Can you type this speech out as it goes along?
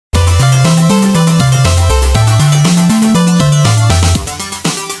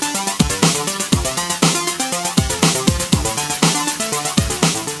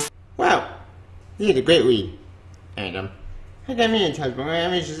He had a great lead. And I got me in touch, but I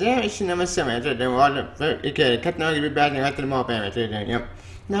mean, Shazam number 7. They were all okay. Captain I'll be back and after the mall family. Yep.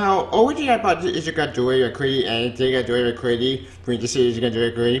 Now, originally I thought is you got Joy or Crazy, and they got Joy or Crazy. For you to see is you got Joy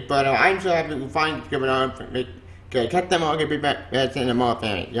or Crazy, but I'm so happy to find going on. Okay, Captain I'll be back in the mall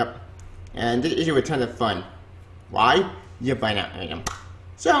family. Yep. And this issue was a ton of fun. Why? You'll find out.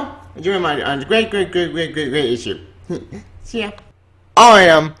 So, enjoy my great issue. See ya.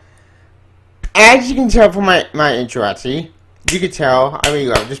 Alright, as you can tell from my intro, see, you can tell I really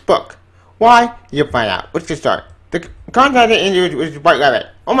love this book. Why? You'll find out. Let's get started. The content in was White Rabbit.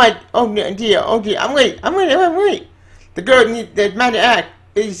 Oh dear, I'm late. The girl needs the magic act.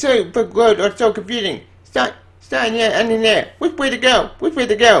 It's so good or so confusing. Start here and in there. Which way to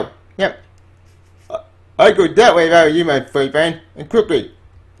go? Yep. I go that way if I were you, my friend, and quickly.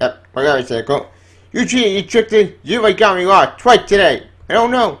 Yep, whatever, Circle. You cheated, you tricked it. You got me lost twice today. I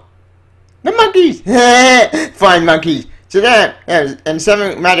don't know. The monkeys! Fine monkeys. So that, and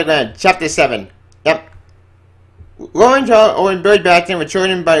 7 Magic Land, Chapter 7. Yep. Lawrence Owen Bird Bastion was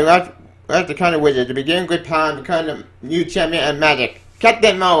chosen by the kind of wizard to begin good power and become the new champion of magic.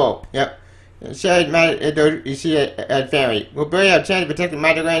 Captain Marvel. Yep. Shared magic, you see at Fairy. Will Bird have a chance to protect the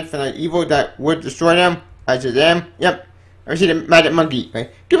Magic Land from the evil that would destroy them? I Shazam. Yep. I see the magic monkey.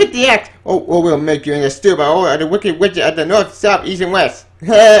 Right? Give it the axe, or we'll make you in a stew by all of the wicked witches at the north, south, east, and west.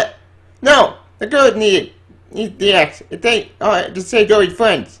 No, the girls need the axe. If they to save Dory's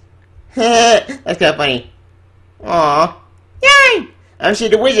friends. That's kind of funny. Aww. Yay! I'm see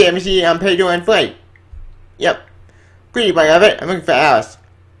the wizard. I'm see Pedro and Flake. Yep. Pretty by of it. I'm looking for Alice.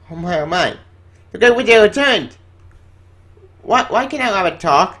 Oh my. The great wizard returned. Why can't I have a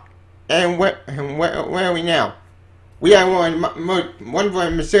talk? And where are we now? We are one for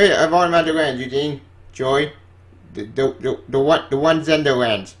Monsieur of all Magic Lands, Eugene. Joy. The one Zender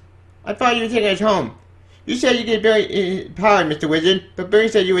lands. I thought you were taking us home. You said you get Billy powered, Mr. Wizard, but Billy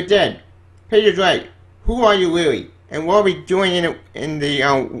said you were dead. Peter's right. Who are you really? And what are we doing in the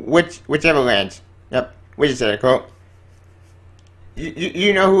whichever lands? Yep. Wizard said a quote.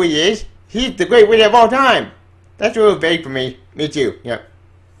 You know who he is? He's the great wizard of all time. That's a little vague for me. Me too. Yep.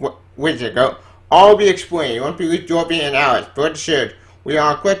 Wizard go. All will be explained. It won't be with Dorothy and Alice. But assured, we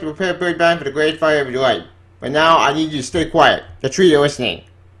are equipped to prepare Bird Band for the great fire of your life. But now I need you to stay quiet. The tree are listening.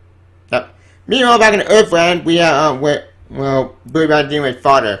 Yep. Meanwhile, back in Earthland, we are Bird Band dealing with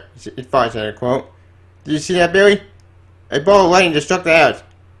father. His father said a quote. Did you see that, Billy? A ball of lightning just struck the house.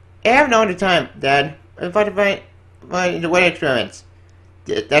 I haven't all the time, Dad. I'm about to find the weather experiments.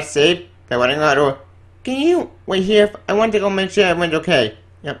 That's safe. That wedding lot, or can you wait here? I want to go make sure everyone's okay.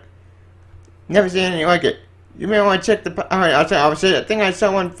 Yep. Never seen anything like it. You may want to check the. Alright, I'll say opposite. I think I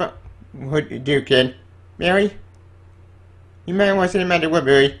saw one from. What do you do, kid? Mary? You may want to say the magic word,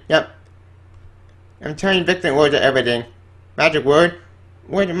 Barry. Yep. I'm telling Victor words of everything. Magic word?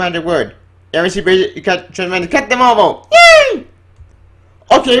 What's the magic word? Ever see Barry? You cut them over! Yay!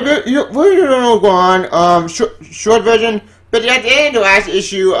 Okay, we're gonna go on. Short version. But at the end of the last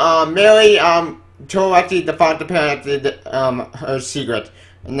issue, Mary told actually the father parent her secret,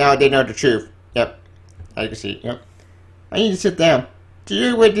 and now they know the truth. Yep. As you can see. Yep. I need to sit down. Do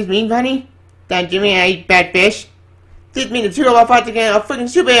you know what this means, honey? That Jimmy and I eat bad fish? This means the two of our fights again are freaking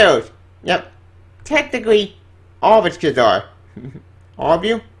superheroes! Yep. Technically, all of its kids are. All of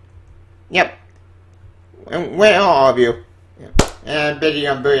you? Yep. And where are all of you? Yep. And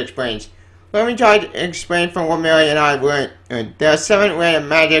Billy explains. Let me try to explain from what Mary and I learned. There are 7 random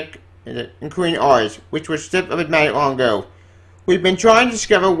magic, including ours, which was stripped of its magic long ago. We've been trying to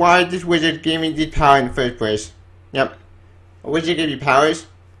discover why this wizard gave me these powers in the first place. Yep. A wizard gave you powers?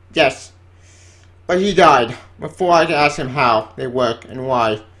 Yes. But he died before I could ask him how they work and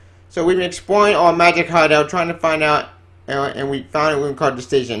why. So we've been exploring our magic hideout, trying to find out, and we found a room called the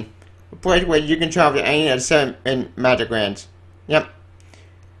station. A place where you can travel to any of the 7 magic lands. Yep.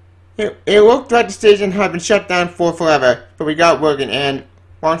 It looked like the station had been shut down for forever, but we got working, and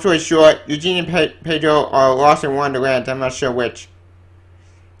long story short, Eugene and Pedro are lost in Wonderland. I'm not sure which.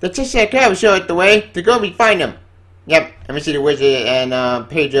 The Cheshire Cat will show us the way to go find them. Yep, let me see the wizard and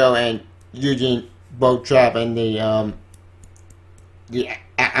Pedro and Eugene both trap in the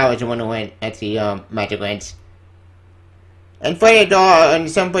Alice in Wonderland at the Magic Lands. And Freddy and Doll are in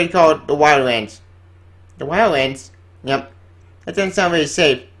some place called the Wildlands. The Wildlands? Yep. That doesn't sound very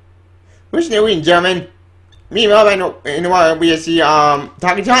safe. Listen to me, gentlemen. Meanwhile, in the water, we see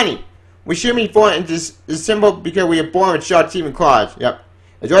Takatani. We should be born into this symbol because we are born with sharp teeth and claws. Yep.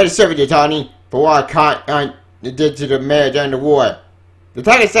 It's right to serve you, Tani. But what I did to the mayor during the war. The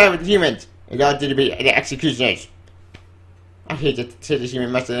tiger side with the humans. It all did to be the executioners. I hate to say this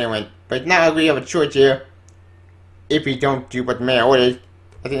human mess anyway, but now we have a choice here. If we don't do what the mayor orders,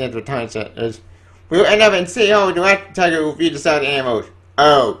 I think that's what time set is. We'll end up in City Hall with the Black Tiger will feed the side animals.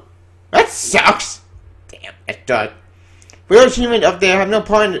 Oh. That sucks! Damn, that's dark. For those humans up there have no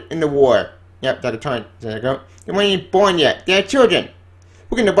part in the war. Yep, that's a time. There you go. They weren't even born yet. They're children.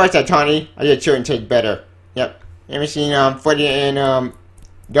 We're gonna bust that, Tawny. I get children taste better. Yep. Have you seen Freddy and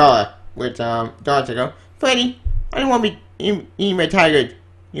Dollar with Dollar to go? Freddy, I don't want to be eating my tigers.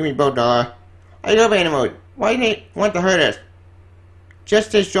 You mean both, Dollar. I love animals. Why do they want to hurt us? Just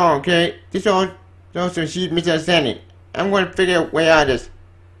stay strong, okay? This all also huge misunderstanding. I'm going to figure a way out of this.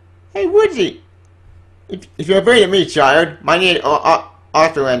 Hey, Woodsy! If you're afraid of me, child, my name is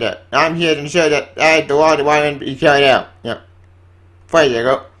Arthurlander. I'm here to ensure that the law of the wild be carried out. Yep. There you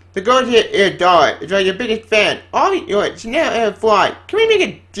go. The girl here is Dollar. It's like your biggest fan. All yours. She now has a fly. Can we make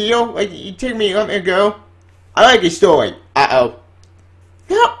a deal? Like you take me let me go? I like your story. Uh-oh.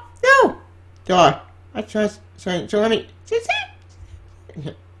 No! Dollar, I trust. So let me.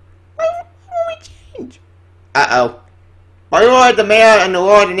 Why won't we change? Uh-oh. I ordered the mayor and the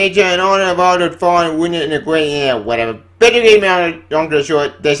law of nature in honor of all the fallen wounded in the great air, whatever. Better game out, long story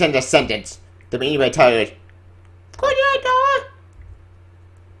short, they sent a sentence to me by tigers. Good night, Dollar.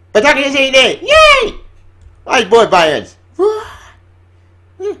 But talking to say day. Yay! I boy buyers.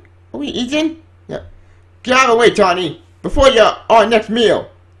 Are we eating? Yeah. Get out of the way, Tawny, before our next meal.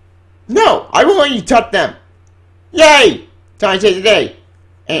 No, I won't let you touch them. Yay! Tawny says today.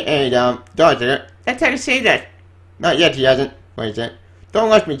 And Dollar, that's how to say that. Not yet, he hasn't. Wait a second. Don't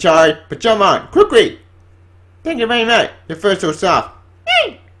rush me, Charlie, but jump on, quickly! Thank you very much. You're first so soft.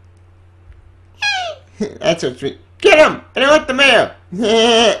 That's so sweet. Get him! And I want the mayor!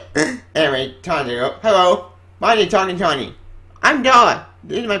 Anyway, time to go. Hello. Why are you talking, Tawny? I'm Dollar.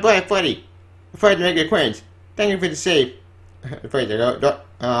 This is my boy, Freddy. Afraid to make your acquaintance. Thank you for the save. Afraid to go.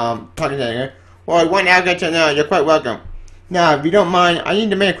 Talking to you. Well, one hour to know. You're quite welcome. Now, if you don't mind, I need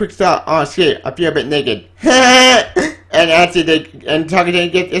to make a quick stop on skate. I feel a bit naked. And actually, talking to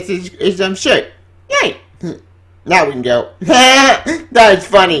get it's shirt. Yay! Now we can go. That is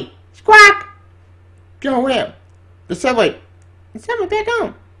funny. Squawk! Go where? The subway. The subway back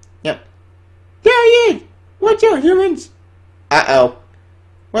home. Yep. There he is! Watch out, humans! Uh-oh.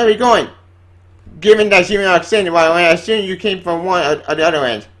 Where are we going? Given that human are extended, well, I assume you came from one of the other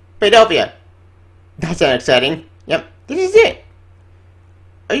ends. Philadelphia. That's not exciting. Yep. This is it.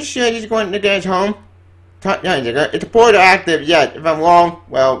 Are you sure this is going to get us home? It's a portal active, yes. If I'm wrong,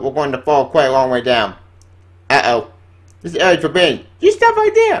 well, we're going to fall quite a long way down. Uh-oh. This area is forbidden. You stop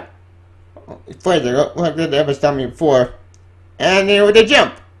right there. It's funny, like they ever stopped me before. And they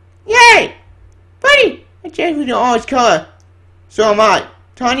jump. Yay! Buddy! I changed with your orange color. So am I.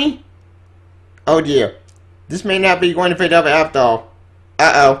 Tawny? Oh dear. This may not be going to fit up after all.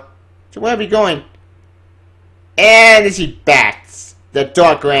 Uh-oh. So where are we going? And this is bats. The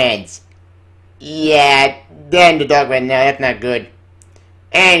dark lands. Yeah, then the dark lands. No, that's not good.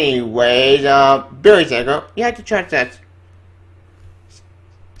 Anyways, Billy Sago, you have to trust us.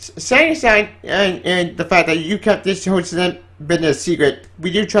 Setting aside and the fact that you kept this whole business secret,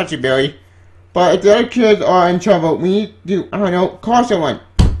 we do trust you, Billy. But if the other kids are in trouble, we need to, I don't know, call someone.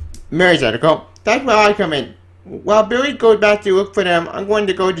 Mary's article. That's where I come in. While Billy goes back to look for them, I'm going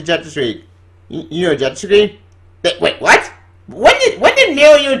to go to Justice League. You know Justice League? Wait, what? When did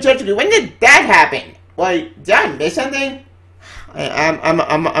Mary and Justice League? When did that happen? Like, did I miss something?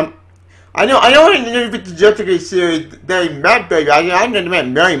 I know in the Justice League series they met Billy. I know they met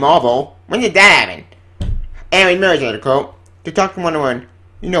Mary Marvel. When did that happen? Anyway, Mary's article. To talk to Wonder Woman.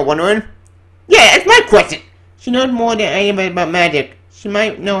 You know Wonder Woman? Yeah, that's my question. She knows more than anybody about magic. She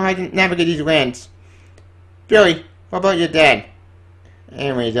might know how to navigate these lands. Billy, what about your dad?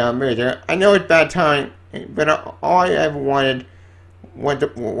 Anyways, Mary's, I know it's bad time, but all I ever wanted was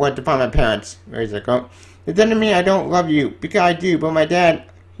to find my parents. Mary's article. It doesn't mean I don't love you, because I do, but my dad,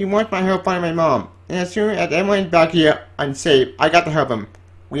 he wants my help finding my mom. And as soon as everyone's back here unsafe, I got to help him.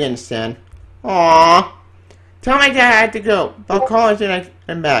 We understand. Aww. Tell my dad I have to go. I'll call as soon as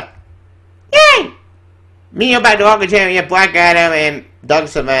I'm back. Yay! Me about the Rocketarian, Black Adam, and Doug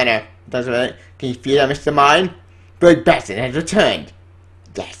Savannah. Can you feel that, Mr. Mine? Bird Basset has returned.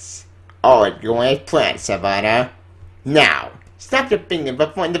 Yes. All is going as planned, Savannah. Now, stop your finger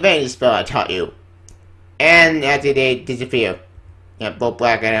before the vanity spell I taught you. And after they disappear. Yeah, both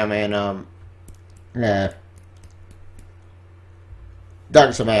Black Adam and,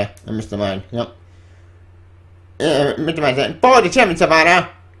 Doug Savannah and Mr. Mine. Yep. Mr. Mine said, follow the chairman, Savannah.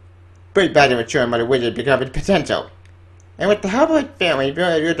 Bird Basset returned by the wizard because of its potential. And with the help of his family,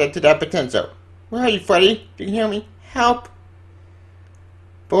 Billy realized to that potential. Where are you, Freddy? Do you hear me? Help!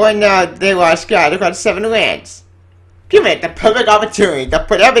 But right now, they lost scattered across 7 lands. Given the perfect opportunity to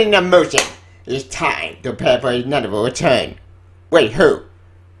put everything in motion, it is time to prepare for his inevitable return. Wait, who?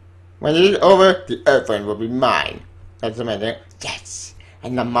 When it is over, the Earthling will be mine. That's the man there. Yes!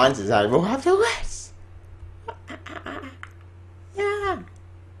 And the monsters I will have to rest. Yeah.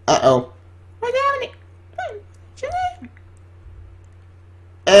 Uh-oh. What's happening?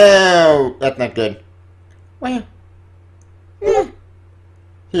 Oh, that's not good. Well. Yeah.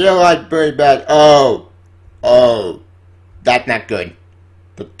 Heal like very bad. Oh. Oh. That's not good.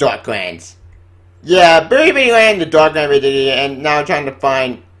 The Darklands. Yeah, Berry Land, the Darkland, and now trying to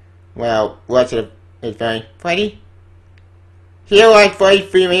find, well, what's it? It's very Freddy? Heal like Freddy,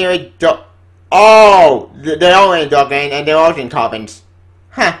 Freeman, oh! They're all in Darkland, and they're all in coffins.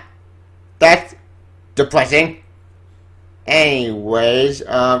 Huh. That's depressing. Anyways,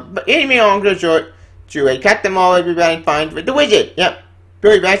 but anyway, on good short, Chewie, cut them all, everybody find the wizard. Yep.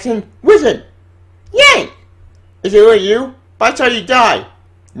 Billy Batson, wizard. Yay! Is it really you? But I saw you die.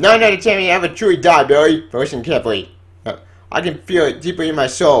 None of the time you ever truly die, Billy. But listen carefully. I can feel it deeply in my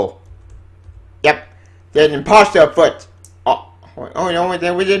soul. Yep. There's an imposter afoot. Oh, you know what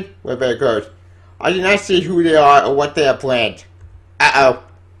that wizard? We're very close. I do not see who they are or what they have planned. Uh-oh.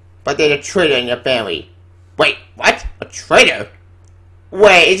 But they're a traitor in your family. Wait, what? A traitor?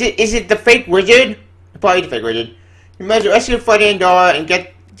 Wait, is it the fake wizard? Probably the fake wizard. You must rescue Freddy and Dora and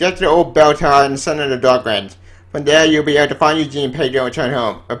get to the old bell tower in the center of the Darklands. From there, you'll be able to find Eugene and Pedro and return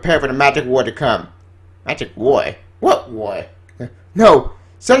home. Prepare for the magic war to come. Magic war? What war? No!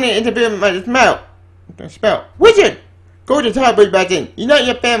 Something interfered with my spell. Wizard! Go to the tower, Billy Batson. Unite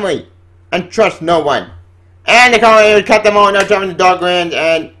your family. And trust no one. And the colony will cut them all, now driving the Darklands,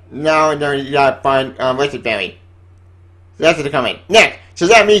 and now you gotta find Wizard family. So that's what's coming. Next,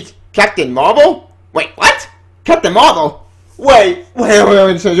 Shazam meets Captain Marvel? Wait, what? Captain Marvel? Wait, so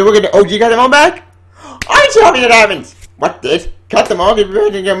we're gonna OG got them all back? I'm so happy that happens! What did? Captain Marvel get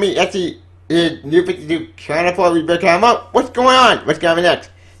ready to meet at the new 52 counterpart we break him up? What's going on? What's coming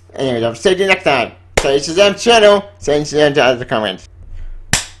next? Anyways, I'll see you next time. Say Shazam channel, say Shazam to other comments.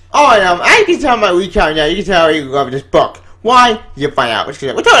 Alright, I can tell my recount now, you can tell you love this book. Why? You'll find out. We're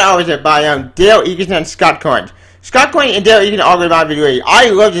talking always by Dale Eagleton and Scott Coyne. Scott Coyne and Dale Eagleton argue about video. I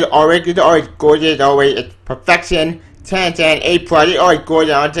love this already. It's always gorgeous. Always it's perfection. 10 10 8 plus. It's always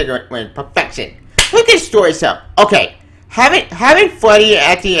gorgeous. I'll take it when perfection. Look at the story itself. Okay, having Freddy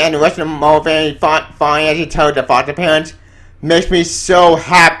at the end, the rest of the Marvel family fine as he tells the foster parents makes me so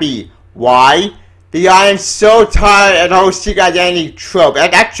happy. Why? Because I am so tired of the whole secret identity trope.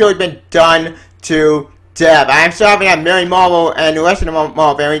 That show has been done to death. I am so happy that Mary Marvel and the rest of the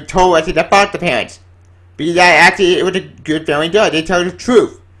Marvel family told us to foster parents. Because that actually it was a good family does. They tell the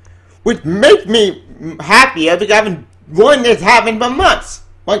truth. Which makes me happier because I haven't wanted this happen for months.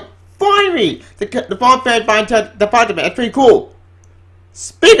 Like, finally, the Marvel family finally told the foster parents. That's pretty cool.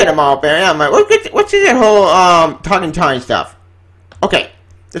 Speaking of Marvel family, I'm like, what's this whole Talking Tiny stuff? Okay.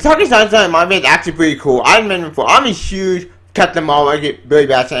 The Talking Tiny stuff in my opinion is actually pretty cool. I've mentioned before, I'm a huge Captain Marvel, Billy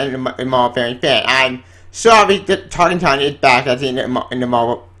Batson, and the Marvel family fan. I'm so happy that Talking Tiny is back at the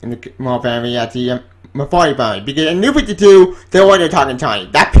Marvel family at the Mafari family. Because in New 52, they wanted Talking Tiny.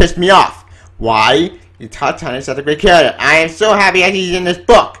 That pissed me off. Why? Because Talking Tiny is such a great character. I am so happy that he's in this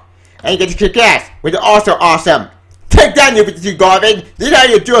book. And he gets to kick ass, which is also awesome. Take that, New 52 garbage. This is how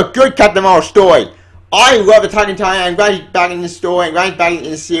you do a good Captain Marvel story. I love the Talking Tiny. I'm glad he's back in the story. I'm glad he's back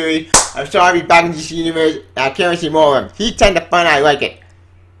in the series. I'm sorry he's back in this universe. I can't see more of him. He's kind of fun. I like it.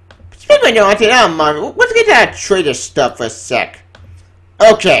 Speaking of Marvel, let's get to that traitor stuff for a sec.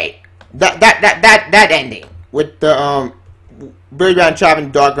 Okay, that ending with the Billy Batson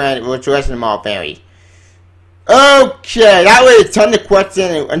chopping Darkland with the rest of the Marvel family. Okay, that was a ton of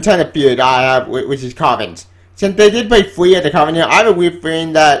questions and a ton of feud I have with these coffins. Since they did play free at the coffin here, I have a weird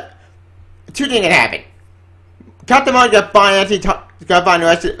feeling that two things can happen. Captain Marvel got find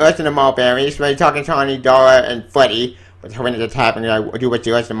the rest of the Marvel family, especially Talking Tiny, Dora, and Freddy. But when it's happening, I do what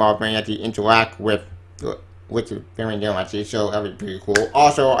the rest of the Marvel family actually interact with the family doing actually, so that would be pretty cool.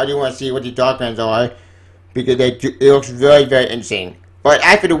 Also, I do want to see what the Darklands are, because it looks very, very interesting. But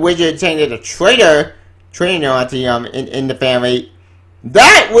after the wizard saying there's a traitor at the in the family,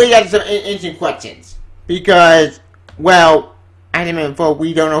 that really has some interesting questions. Because, well, as I mentioned before,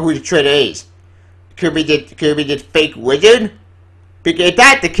 we don't know who the traitor is. Could be the fake wizard? Because if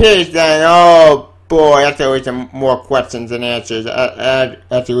that's the case, then oh boy, that's always some more questions than answers.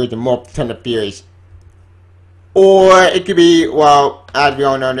 That's always more ton of theories. Or it could be, well, as we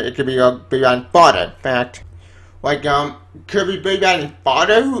all know, it could be Billy Batson's father. In fact, like could be Billy Batson's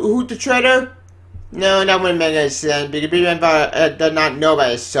father who's the traitor? No, that wouldn't make any sense, because Big Bang does not know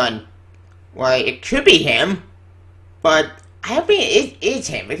about his son. Well, it could be him, but I don't think it is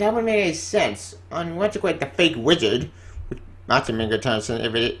him, because that wouldn't make any sense. What's it like the fake wizard? Not to make a ton of sense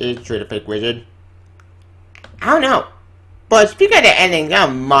if it is true, the fake wizard. I don't know. But speaking of the ending, that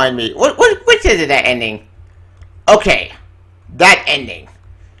remind me. Which is it, that ending? Okay, that ending.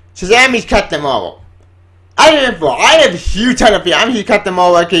 Shazam, he's cut them all. I have a huge ton of fear. He cut them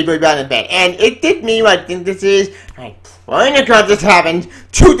all like people down in bed. And it did me what I think this is. I'm praying to God this happens.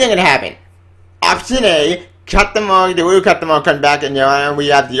 Two things that happen. Option A, cut them all, the real cut them all comes back, and we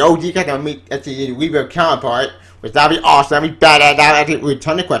have the OG cut them all meet at the Rebirth counterpart, which that'd be awesome, that'd be badass, that'd actually a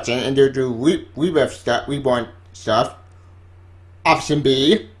ton of questions, and do Rebirth stuff, Reborn stuff. Option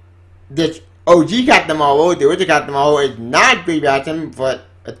B, this OG cut them all, the original cut them all is not Rebirth, but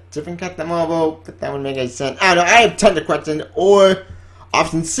a different cut them all, but that would make any sense. I don't know, I have tons of questions. Or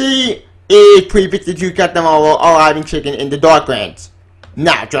option C is pre-52 cut them all having chicken in the Darklands.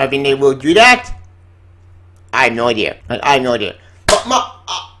 Now, do I think they will do that? I have no idea. But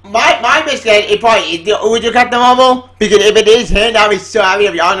my best guess, it probably is the original cut them all, because if it is him, I'll be so happy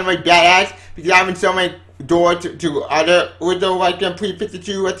to be on my badass, because I haven't so many doors to other original like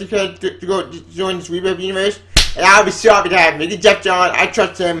pre-52 to go join this Rebirth universe. And I'll be so happy to have him. Because Jeff John, I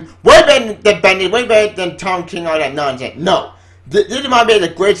trust him way better than Bennett, way better than Tom King, all that nonsense. No. This might be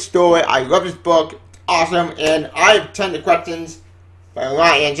a great story. I love this book. It's awesome. And I have tons of questions. But I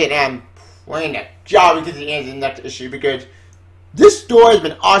want to answer it. And I'm praying that God we get the answer in the next issue. Because this story has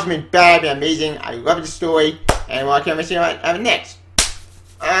been awesome and bad and amazing. I love this story. And I can't wait to see what I have next. Wait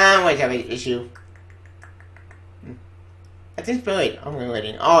till I have an issue. I think it's been I'm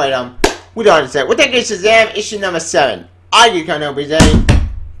waiting. Alright, we don't understand. We'll take Shazam issue number 7. I get kind of presenting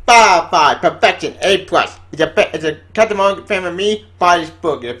 5 perfection A+. It's a Captain Marvel fan of me. Buy this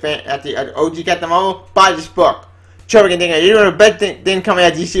book. It's a fan at the OG Captain Marvel. Buy this book. Trevor can think you know the best thing coming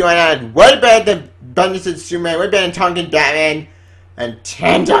out of DC right now is way better than Bendis and Superman, way better than Tonkin Batman, and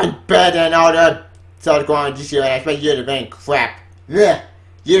 10 times better than all the stuff going on in DC right now. Especially Year of the Variant crap. Ugh.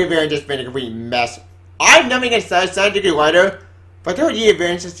 Year of the Variant just been a complete mess. I've never against that scientific writer. But the whole Year of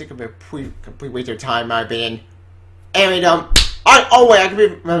Variance is a complete waste of time, in my opinion. Anyway, I can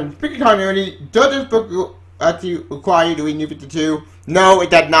be speaking continuity. Does this book actually require you to read New 52? No, it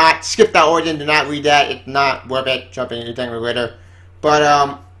does not. Skip that origin. Do not read that. It's not worth it. Jumping anything later. But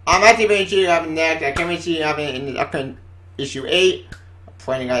I'm actually very interested in having next. I can't wait to see having it in the upcoming issue 8. I'm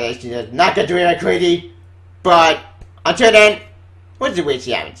pointing out that issue is not gonna do it like crazy. But until then, what's the way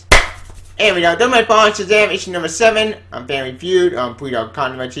she happens? Anyway, that's my phone. Shazam issue number 7. I'm very feud. Please don't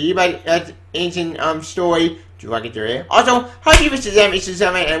comment to you about that ancient story. Do you like it, Jerry? Also, how do you feel Shazam issue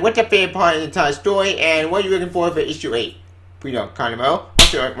 7, and what's your favorite part of the entire story, and what are you looking for issue 8? Please don't comment below.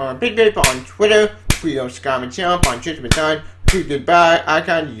 Also, my big video on Twitter. Please don't subscribe my channel on Twitter with time. Please goodbye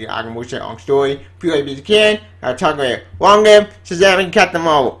icon. I can watch that long story. Please if you can. I'll talk about it. Long live Shazam and cut them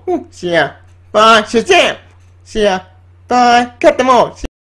all. See ya. Bye. Shazam. See ya. Bye. Cut them all.